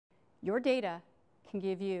Your data can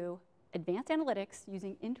give you advanced analytics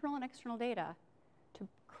using internal and external data to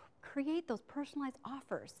create those personalized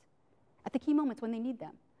offers at the key moments when they need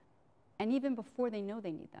them, and even before they know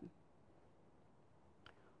they need them.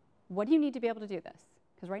 What do you need to be able to do this?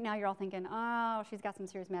 Because right now you're all thinking, oh, she's got some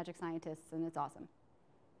serious magic scientists and it's awesome.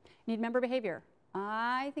 You need member behavior.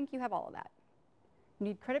 I think you have all of that. You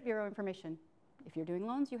need credit bureau information. If you're doing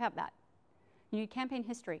loans, you have that. You need campaign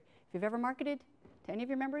history. If you've ever marketed to any of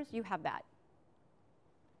your members, you have that.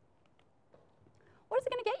 What is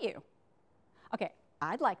it going to get you? Okay,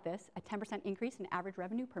 I'd like this, a 10% increase in average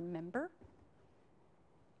revenue per member.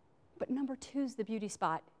 But number 2 is the beauty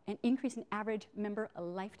spot, an increase in average member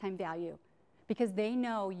lifetime value, because they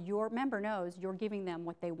know, your member knows you're giving them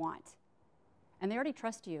what they want. And they already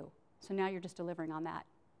trust you, so now you're just delivering on that.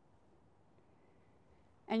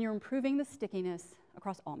 And you're improving the stickiness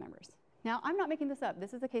across all members. Now, I'm not making this up.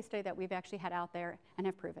 This is a case study that we've actually had out there and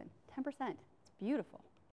have proven. 10%, it's beautiful.